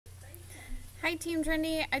Hi Team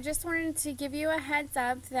Trendy. I just wanted to give you a heads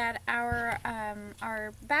up that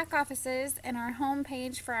our back offices and our home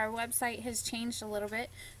page for our website has changed a little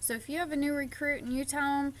bit. So if you have a new recruit and you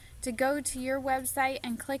tell them to go to your website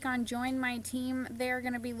and click on Join My Team, they're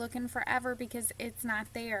going to be looking forever because it's not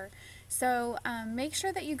there. So make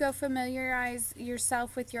sure that you go familiarize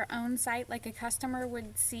yourself with your own site like a customer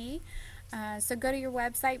would see. So go to your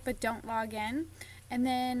website but don't log in. And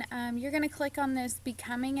then you're going to click on this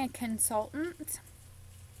Becoming a Consultant.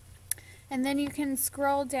 And then you can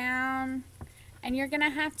scroll down and you're going to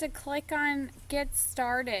have to click on Get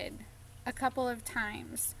Started a couple of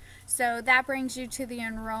times. So that brings you to the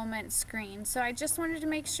enrollment screen. So I just wanted to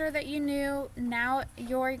make sure that you knew now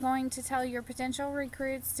you're going to tell your potential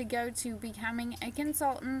recruits to go to Becoming a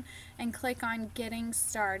Consultant and click on Getting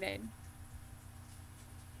Started.